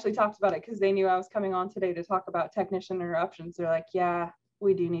 And we actually talked about it because they knew I was coming on today to talk about technician interruptions. They're like, yeah,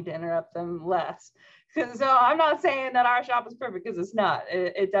 we do need to interrupt them less. So I'm not saying that our shop is perfect because it's not.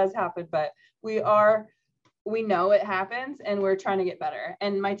 It does happen, but we know it happens and we're trying to get better.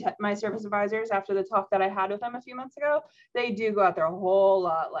 And my service advisors, after the talk that I had with them a few months ago, they do go out there a whole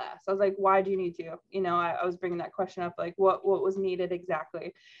lot less. I was like, why do you need to? I was bringing that question up, like what was needed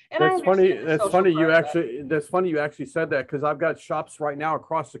exactly. And that's funny. That's funny you actually said that, because I've got shops right now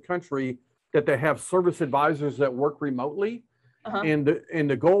across the country that they have service advisors that work remotely. Uh-huh. And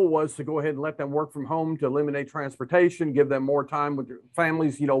the goal was to go ahead and let them work from home to eliminate transportation, give them more time with their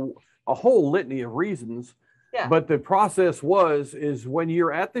families, a whole litany of reasons. Yeah. But the process is when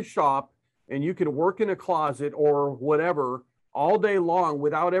you're at the shop and you can work in a closet or whatever all day long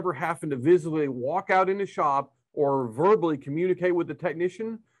without ever having to visibly walk out in the shop or verbally communicate with the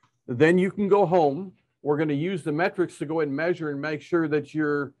technician, then you can go home. We're going to use the metrics to go ahead and measure and make sure that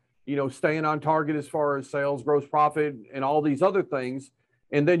you're, staying on target as far as sales, gross profit, and all these other things.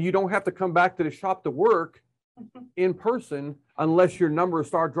 And then you don't have to come back to the shop to work in person unless your numbers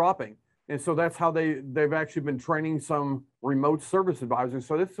start dropping. And so that's how they've actually been training some remote service advisors.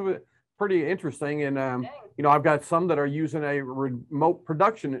 So this is pretty interesting. And, I've got some that are using a remote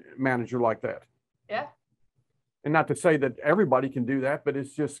production manager like that. Yeah. And not to say that everybody can do that, but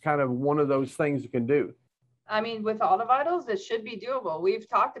it's just kind of one of those things you can do. I mean, with AutoVitals, it should be doable. We've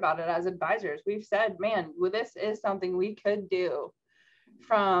talked about it as advisors. We've said, man, this is something we could do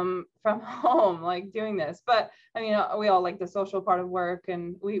from home, like doing this. But I mean, we all like the social part of work,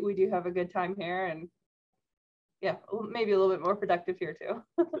 and we do have a good time here, and yeah, maybe a little bit more productive here too.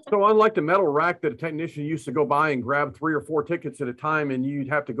 So unlike the metal rack that a technician used to go by and grab 3 or 4 tickets at a time, and you'd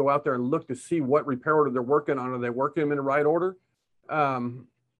have to go out there and look to see what repair order they're working on, are they working them in the right order?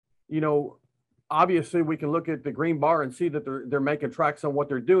 Obviously we can look at the green bar and see that they're making tracks on what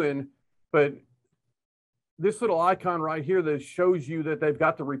they're doing, but this little icon right here that shows you that they've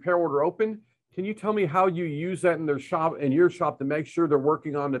got the repair order open. Can you tell me how you use that in your shop to make sure they're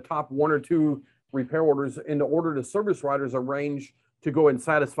working on the top 1 or 2 repair orders in the order the service writers arrange to go and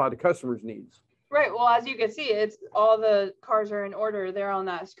satisfy the customer's needs? Right. Well, as you can see, it's all the cars are in order there on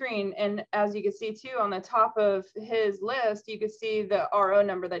that screen. And as you can see too, on the top of his list, you can see the RO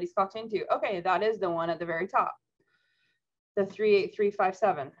number that he's clocked into. Okay, that is the one at the very top, the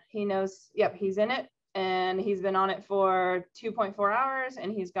 38357. He knows, yep, he's in it. And he's been on it for 2.4 hours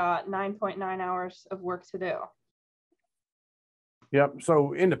and he's got 9.9 hours of work to do. Yep.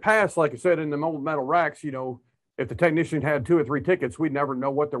 So in the past, like I said, in the old metal racks, if the technician had 2 or 3 tickets, we'd never know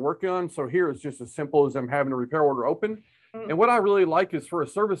what they're working on. So here it's just as simple as them having a repair order open. Mm-hmm. And what I really like is for a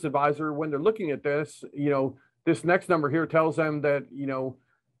service advisor, when they're looking at this, this next number here tells them that,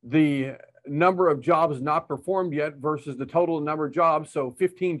 the number of jobs not performed yet versus the total number of jobs. So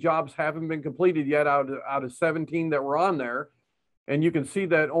 15 jobs haven't been completed yet out of 17 that were on there. And you can see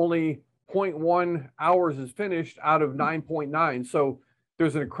that only 0.1 hours is finished out of 9.9. So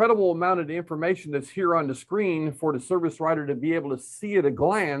there's an incredible amount of the information that's here on the screen for the service writer to be able to see at a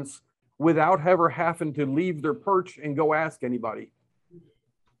glance without ever having to leave their perch and go ask anybody.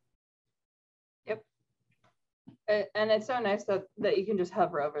 Yep. And it's so nice that you can just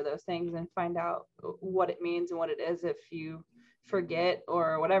hover over those things and find out what it means and what it is. If you forget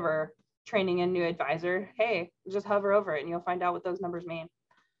or whatever, training a new advisor, hey, just hover over it and you'll find out what those numbers mean.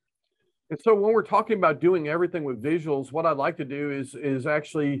 And so when we're talking about doing everything with visuals, what I'd like to do is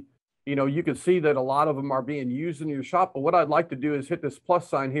actually, you know, you can see that a lot of them are being used in your shop, but what I'd like to do is hit this plus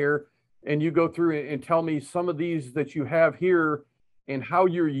sign here and you go through and tell me some of these that you have here and how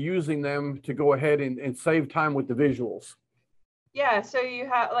you're using them to go ahead and save time with the visuals. Yeah, so you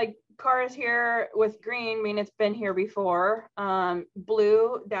have like cars here with green, mean it's been here before.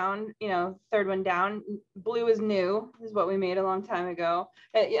 Blue down, you know, third one down. Blue is new, is what we made a long time ago.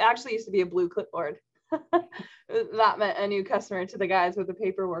 It actually used to be a blue clipboard. That meant a new customer to the guys with the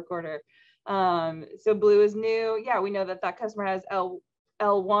paperwork order. So blue is new. Yeah, we know that customer has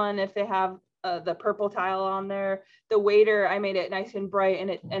L1 if they have the purple tile on there. The waiter, I made it nice and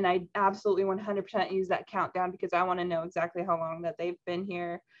bright, and I absolutely 100% use that countdown because I want to know exactly how long that they've been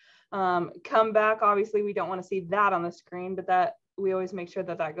here. Come back, obviously we don't want to see that on the screen, but that we always make sure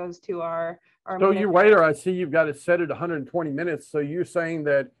that goes to our so your waiter, I see you've got it set at 120 minutes. So you're saying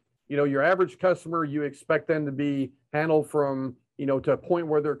that, you know, your average customer, you expect them to be handled from, you know, to a point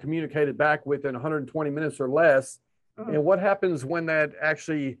where they're communicated back within 120 minutes or less. Mm-hmm. And what happens when that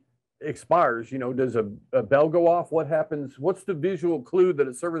actually expires? You know, does a bell go off? What happens? What's the visual clue that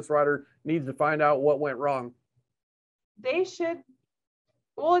a service writer needs to find out what went wrong? They should,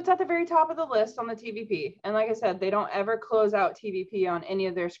 well, it's at the very top of the list on the TVP. And like I said, they don't ever close out TVP on any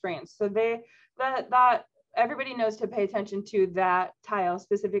of their screens. So that everybody knows to pay attention to that tile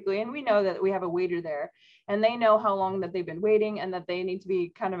specifically. And we know that we have a waiter there and they know how long that they've been waiting and that they need to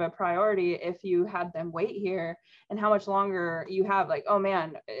be kind of a priority if you had them wait here and how much longer you have. Like, oh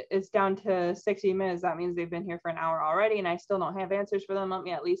man, it's down to 60 minutes. That means they've been here for an hour already and I still don't have answers for them. Let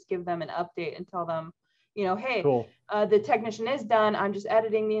me at least give them an update and tell them, you know, hey, cool. The technician is done. I'm just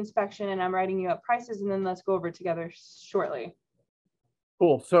editing the inspection and I'm writing you up prices and then let's go over it together shortly.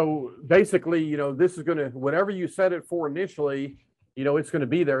 Cool. So basically, you know, this is going to, whatever you set it for initially, you know, it's going to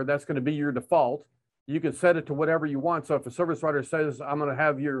be there. That's going to be your default. You can set it to whatever you want. So if a service writer says, I'm going to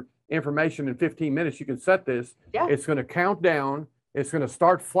have your information in 15 minutes, you can set this. Yeah. It's going to count down. It's going to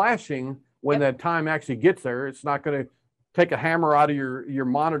start flashing when that time actually gets there. It's not going to take a hammer out of your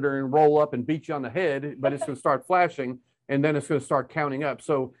monitor and roll up and beat you on the head, but it's going to start flashing and then it's going to start counting up.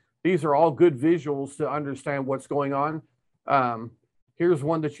 So these are all good visuals to understand what's going on. Here's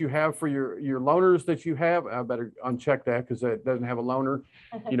one that you have for your loaners that you have. I better uncheck that because it doesn't have a loaner.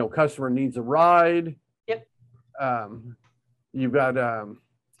 You know, customer needs a ride. Yep. You've got,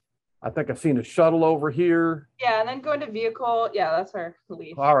 I think I've seen a shuttle over here. Yeah, and then go into vehicle. Yeah, that's our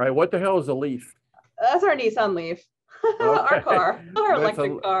Leaf. All right, what the hell is a Leaf? That's our Nissan Leaf. Okay. Our car, our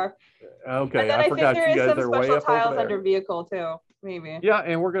electric car. Okay, and then I forgot think there is some special tiles under vehicle too, maybe. Yeah,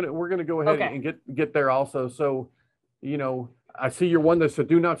 and we're gonna go ahead and get there also. So, you know, I see your one that said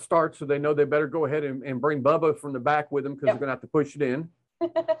do not start, so they know they better go ahead and bring Bubba from the back with them because they're gonna have to push it in.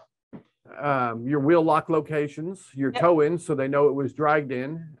 Your wheel lock locations, your tow in, so they know it was dragged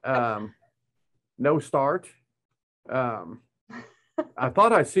in. No start. I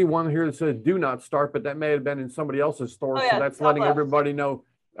thought I see one here that says do not start, but that may have been in somebody else's store. So that's letting everybody know,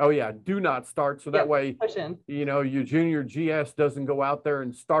 oh yeah, do not start. So that way, you know, your junior GS doesn't go out there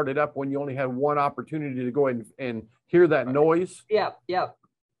and start it up when you only have one opportunity to go ahead and hear that noise. Yep.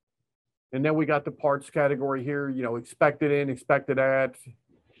 And then we got the parts category here, you know, expected in, expected at,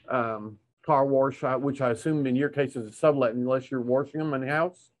 car wash, which I assume in your case is a sublet unless you're washing them in the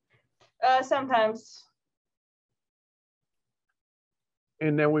house. Sometimes.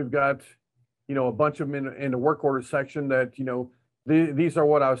 And then we've got, you know, a bunch of them in the work order section that, you know, these are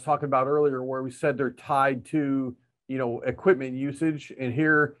what I was talking about earlier, where we said they're tied to, you know, equipment usage. And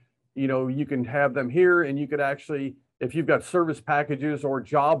here, you know, you can have them here and you could actually, if you've got service packages or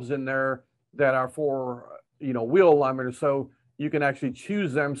jobs in there that are for, you know, wheel alignment or so, you can actually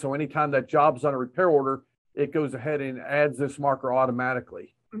choose them. So anytime that job's on a repair order, it goes ahead and adds this marker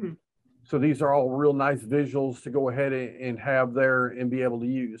automatically. Mm-hmm. So these are all real nice visuals to go ahead and have there and be able to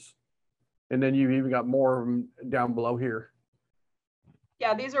use. And then you've even got more of them down below here.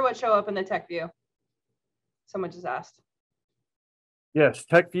 Yeah, these are what show up in the tech view. Someone just asked. Yes,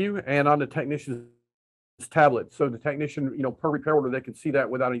 tech view and on the technician's tablet. So the technician, you know, per repair order, they can see that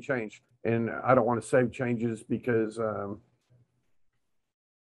without any change. And I don't want to save changes because...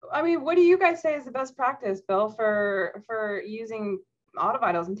 I mean, what do you guys say is the best practice, Bill, for using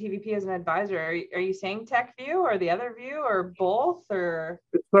AutoVitals and TVP as an advisor, are you saying tech view or the other view or both or?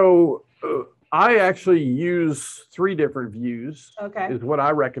 So I actually use 3 different views. Okay. Is what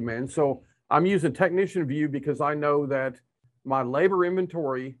I recommend. So I'm using technician view because I know that my labor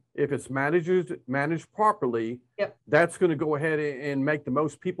inventory, if it's managed properly, Yep. that's going to go ahead and make the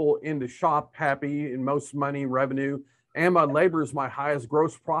most people in the shop happy and most money revenue. And my labor is my highest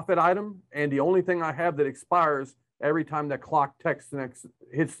gross profit item. And the only thing I have that expires every time that clock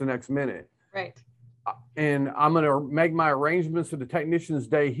hits the next minute. Right. And I'm going to make my arrangements for the technician's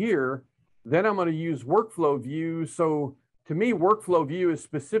day here. Then I'm going to use workflow view. So to me, workflow view is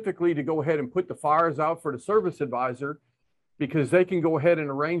specifically to go ahead and put the fires out for the service advisor, because they can go ahead and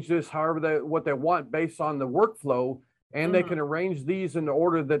arrange this however what they want based on the workflow. And they can arrange these in the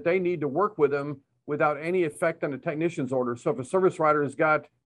order that they need to work with them without any effect on the technician's order. So if a service writer has got,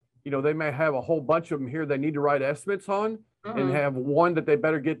 they may have a whole bunch of them here they need to write estimates on, and have one that they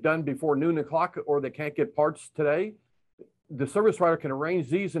better get done before noon o'clock or they can't get parts today. The service writer can arrange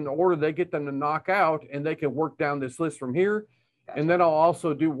these in the order they get them to knock out, and they can work down this list from here. Gotcha. And then I'll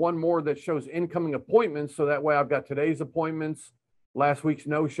also do one more that shows incoming appointments. So that way I've got today's appointments, last week's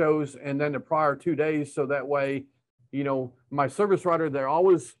no-shows, and then the prior 2 days. So that way, my service writer, they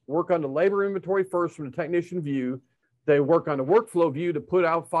always work on the labor inventory first from the technician view. They work on the workflow view to put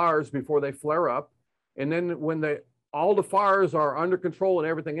out fires before they flare up. And then when all the fires are under control and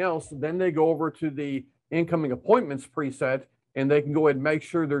everything else, then they go over to the incoming appointments preset, and they can go ahead and make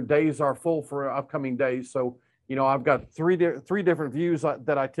sure their days are full for upcoming days. So, I've got three different views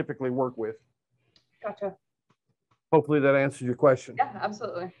that I typically work with. Gotcha. Hopefully that answers your question. Yeah,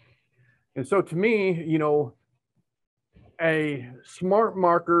 absolutely. And so to me, a smart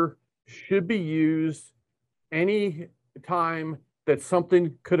marker should be used any time that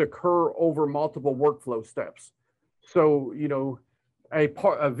something could occur over multiple workflow steps. So,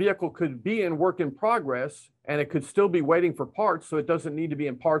 a vehicle could be in work in progress and it could still be waiting for parts. So it doesn't need to be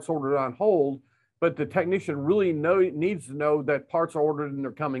in parts ordered on hold, but the technician really needs to know that parts are ordered and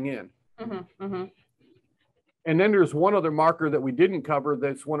they're coming in. And then there's one other marker that we didn't cover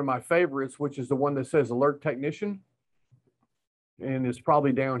that's one of my favorites, which is the one that says alert technician. And it's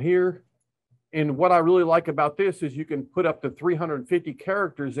probably down here. And what I really like about this is you can put up to 350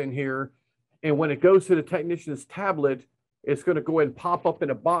 characters in here. And when it goes to the technician's tablet, it's going to go ahead and pop up in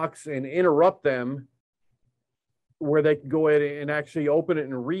a box and interrupt them, where they can go ahead and actually open it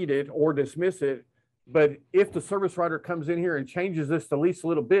and read it or dismiss it. But if the service writer comes in here and changes this at least a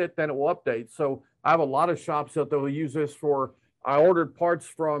little bit, then it will update. So I have a lot of shops that will use this for, I ordered parts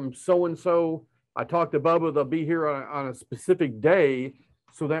from so-and-so. I talked to Bubba, they'll be here on a specific day.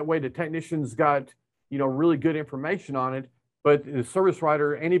 So that way the technician's got, really good information on it. But the service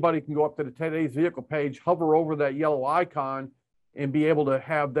writer, anybody can go up to the today's vehicle page, hover over that yellow icon, and be able to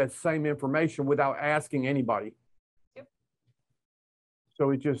have that same information without asking anybody. Yep.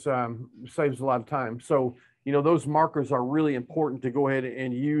 So it just saves a lot of time. So, those markers are really important to go ahead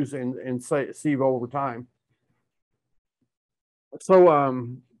and use and save over time.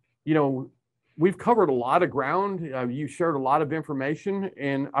 So, we've covered a lot of ground. You shared a lot of information.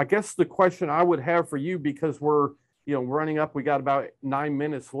 And I guess the question I would have for you, because we're, running up, we got about 9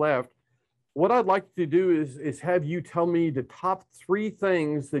 minutes left. What I'd like to do is have you tell me the top 3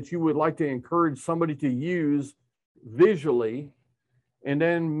 things that you would like to encourage somebody to use visually. And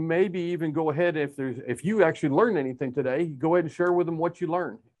then maybe even go ahead, if you actually learned anything today, go ahead and share with them what you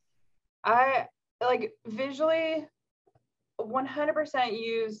learned. I like visually 100%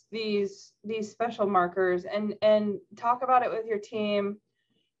 use these special markers and talk about it with your team,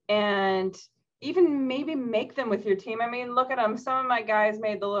 and even maybe make them with your team. I mean, look at them. Some of my guys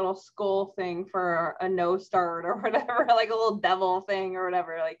made the little skull thing for a no start or whatever, like a little devil thing or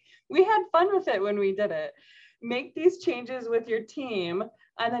whatever. Like, we had fun with it when we did it. Make these changes with your team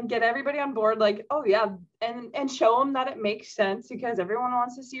and then get everybody on board, like, oh yeah, and show them that it makes sense, because everyone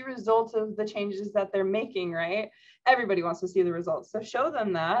wants to see results of the changes that they're making, right? Everybody wants to see the results. So show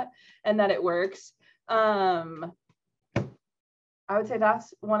them that and that it works. I would say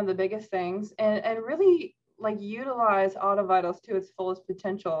that's one of the biggest things, and really like utilize AutoVitals to its fullest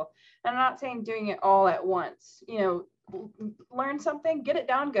potential. And I'm not saying doing it all at once, learn something, get it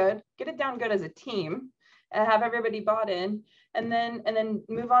down good as a team, and have everybody bought in, and then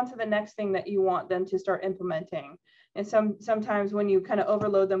move on to the next thing that you want them to start implementing. And sometimes when you kind of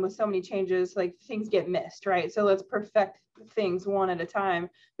overload them with so many changes, like things get missed, right? So let's perfect things one at a time.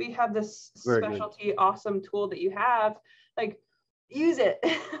 We have this specialty awesome tool that you have, like, use it.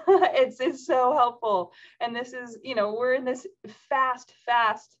 It's so helpful. And this is, we're in this fast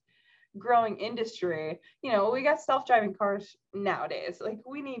growing industry, you know, we got self-driving cars nowadays. Like,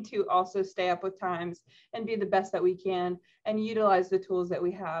 we need to also stay up with times and be the best that we can and utilize the tools that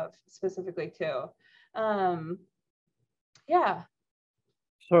we have specifically too. Yeah.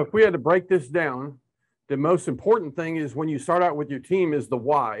 So if we had to break this down, the most important thing is when you start out with your team is the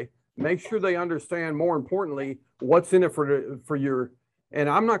why. Make sure they understand, more importantly, what's in it for your, and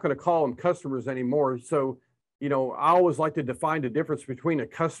I'm not going to call them customers anymore. So, you know, I always like to define the difference between a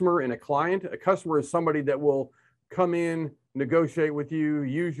customer and a client. A customer is somebody that will come in, negotiate with you,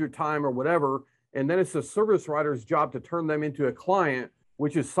 use your time or whatever. And then it's the service writer's job to turn them into a client,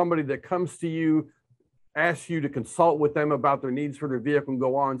 which is somebody that comes to you, asks you to consult with them about their needs for their vehicle and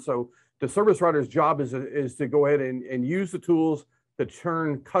go on. So the service writer's job is to go ahead and use the tools to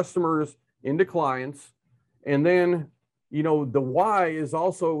turn customers into clients. And then, you know, the why is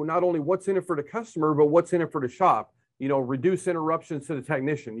also not only what's in it for the customer, but what's in it for the shop. You know, reduce interruptions to the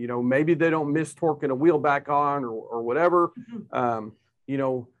technician. You know, maybe they don't miss torquing a wheel back on or whatever. You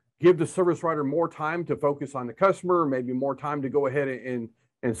know, give the service writer more time to focus on the customer, maybe more time to go ahead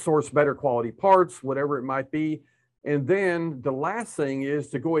and source better quality parts, whatever it might be. And then the last thing is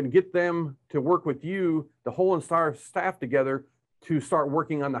to go ahead and get them to work with you, the whole entire staff together, to start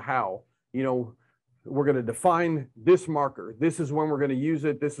working on the how. You know, we're going to define this marker. This is when we're going to use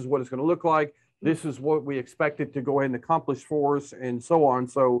it. This is what it's going to look like. This is what we expect it to go ahead and accomplish for us, and so on.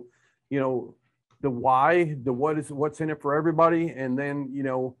 So, you know, the why, the what's in it for everybody, and then, you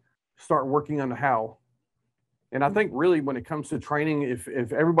know, start working on the how. And I think really when it comes to training, if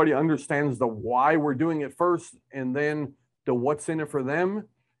everybody understands the why we're doing it first, and then the what's in it for them,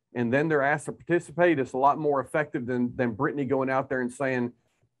 and then they're asked to participate, it's a lot more effective than Brittany going out there and saying,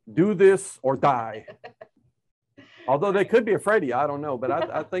 do this or die. Although they could be afraid of you, I don't know. But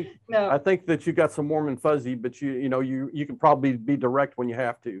I think No. I think that you got some warm and fuzzy, but you know, you can probably be direct when you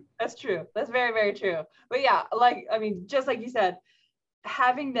have to. That's true. That's very, very true. But yeah, like, I mean, just like you said,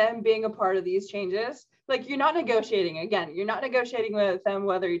 having them being a part of these changes, like, you're not negotiating. Again, you're not negotiating with them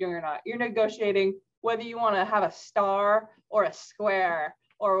whether you're doing it or not. You're negotiating whether you want to have a star or a square,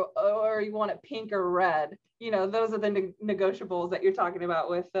 or you want it pink or red. You know, those are the negotiables that you're talking about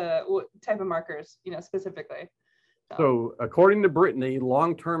with what type of markers, you know, specifically. So according to Brittany,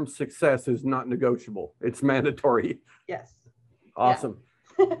 long-term success is not negotiable. It's mandatory. Yes. Awesome.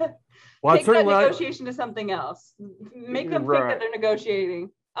 Yeah. Well, take that negotiation to something else. Make them think that they're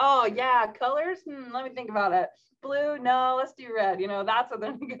negotiating. Oh yeah, colors. Let me think about it. Blue? No, let's do red. You know, that's what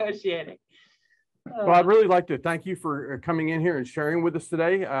they're negotiating. Well, I'd really like to thank you for coming in here and sharing with us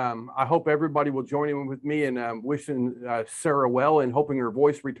today. I hope everybody will join in with me in wishing Sarah well and hoping her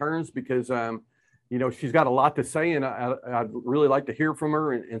voice returns, because you know, she's got a lot to say, and I'd really like to hear from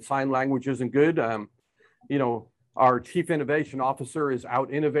her. And sign language isn't good. You know, our Chief Innovation Officer is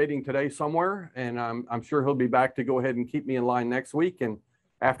out innovating today somewhere, and I'm sure he'll be back to go ahead and keep me in line next week. And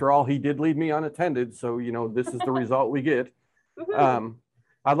after all, he did leave me unattended, so, you know, this is the result we get.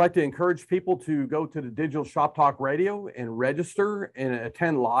 I'd like to encourage people to go to the Digital Shop Talk Radio and register and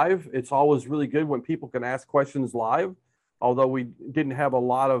attend live. It's always really good when people can ask questions live. Although we didn't have a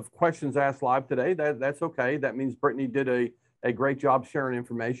lot of questions asked live today, that's okay. That means Brittany did a great job sharing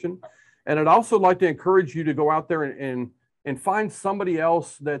information. And I'd also like to encourage you to go out there and find somebody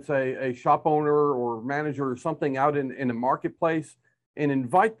else that's a shop owner or manager or something out in the marketplace, and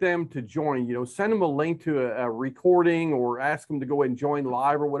invite them to join. You know, send them a link to a recording, or ask them to go ahead and join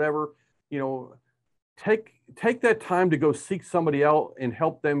live or whatever. You know, take that time to go seek somebody else and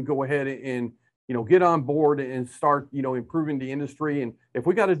help them go ahead and, you know, get on board and start, you know, improving the industry. And if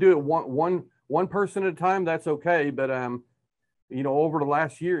we got to do it one person at a time, that's okay. But you know, over the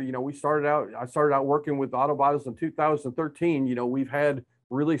last year, you know, I started out working with Autobodies in 2013. You know, we've had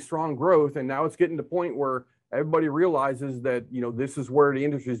really strong growth, and now it's getting to the point where everybody realizes that, you know, this is where the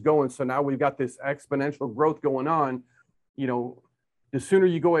industry is going. So now we've got this exponential growth going on. You know, the sooner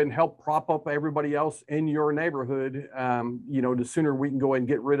you go ahead and help prop up everybody else in your neighborhood, you know, the sooner we can go ahead and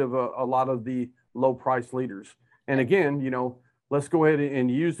get rid of a lot of the low price leaders. And again, you know, let's go ahead and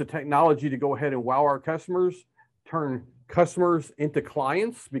use the technology to go ahead and wow our customers, turn customers into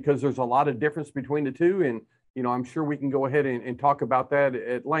clients, because there's a lot of difference between the two. And, you know, I'm sure we can go ahead and talk about that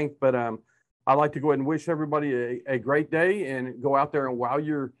at length, but I'd like to go ahead and wish everybody a great day, and go out there and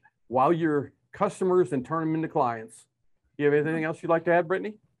wow your customers and turn them into clients. You have anything else you'd like to add,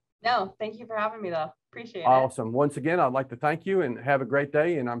 Brittany? No, thank you for having me though. Appreciate it. Awesome. Once again, I'd like to thank you and have a great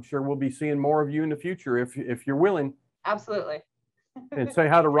day. And I'm sure we'll be seeing more of you in the future if you're willing. Absolutely. And say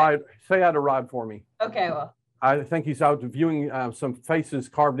how to ride. Say how to ride for me. Okay, well. I think he's out viewing some faces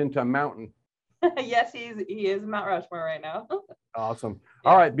carved into a mountain. Yes, he is Mount Rushmore right now. Awesome.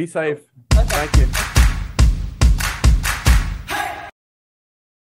 Yeah. All right. Be safe. Okay. Thank you.